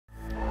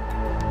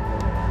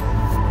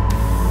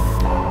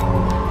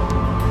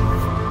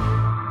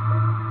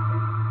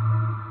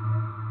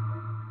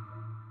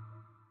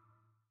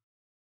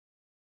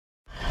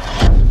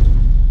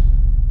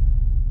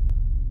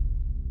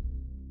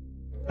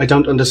I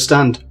don't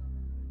understand.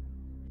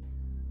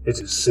 It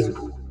is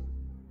simple.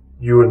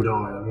 You and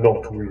I are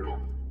not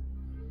real.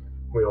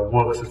 We are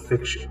works of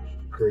fiction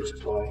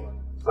created by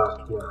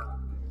that man.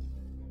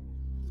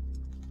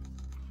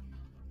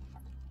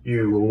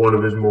 You were one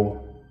of his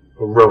more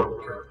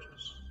heroic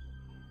characters,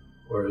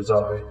 whereas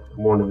I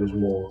am one of his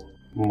more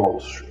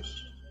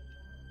monstrous.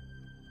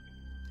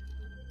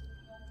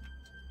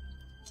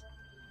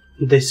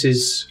 This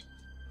is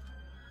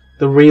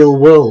the real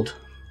world.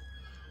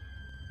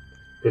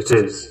 It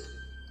is.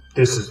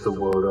 This is the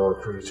world our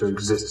creator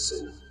exists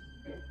in.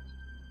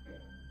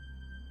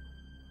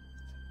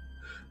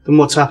 Then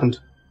what's happened?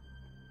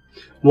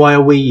 Why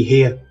are we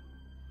here?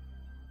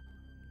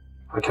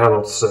 I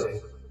cannot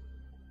say.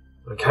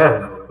 I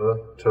can, however,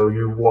 tell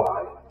you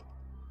why.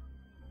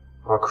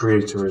 Our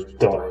creator is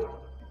dying.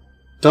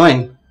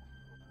 Dying?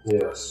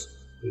 Yes,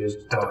 he is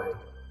dying.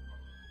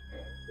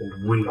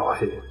 And we are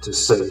here to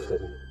save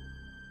him.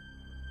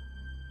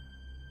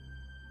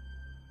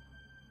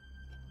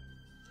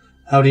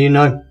 How do you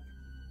know?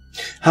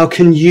 How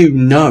can you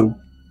know?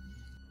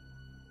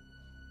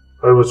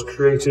 I was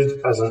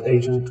created as an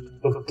agent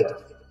of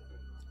death.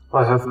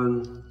 I have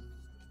an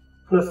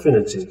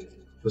affinity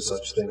for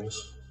such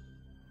things.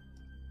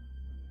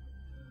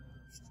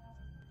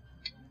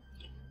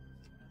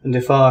 And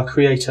if our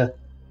creator,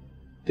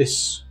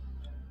 this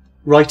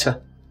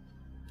writer,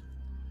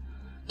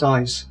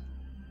 dies,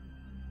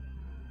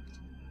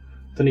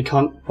 then he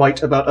can't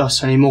write about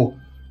us anymore.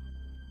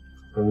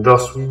 And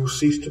thus we will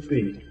cease to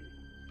be.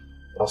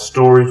 Our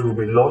stories will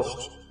be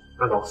lost,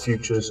 and our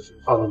futures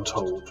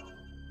untold.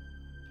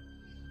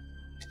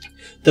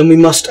 Then we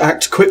must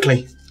act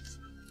quickly.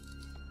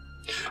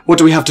 What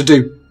do we have to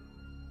do?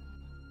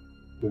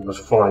 We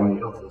must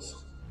find the others.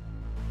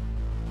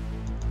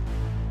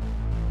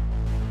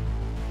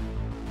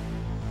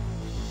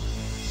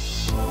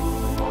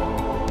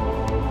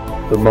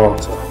 The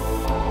martyr.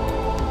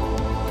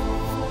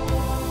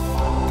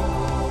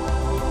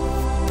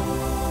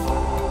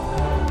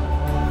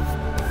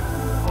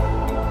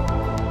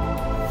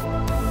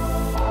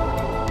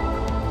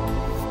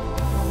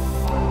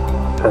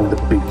 And the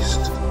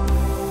beast.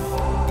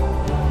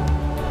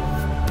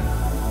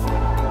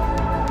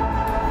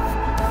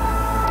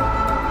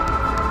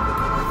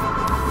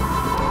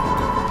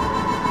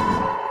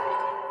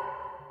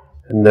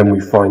 And then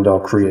we find our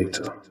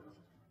creator.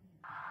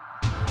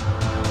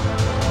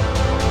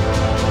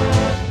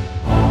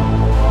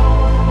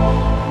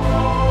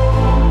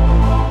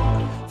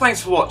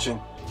 Thanks for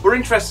watching. We're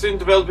interested in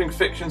developing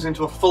fictions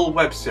into a full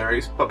web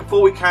series, but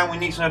before we can, we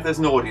need to know if there's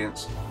an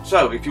audience.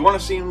 So, if you want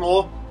to see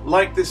more,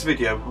 like this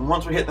video, and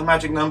once we hit the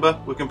magic number,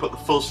 we can put the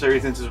full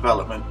series into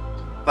development.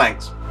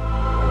 Thanks.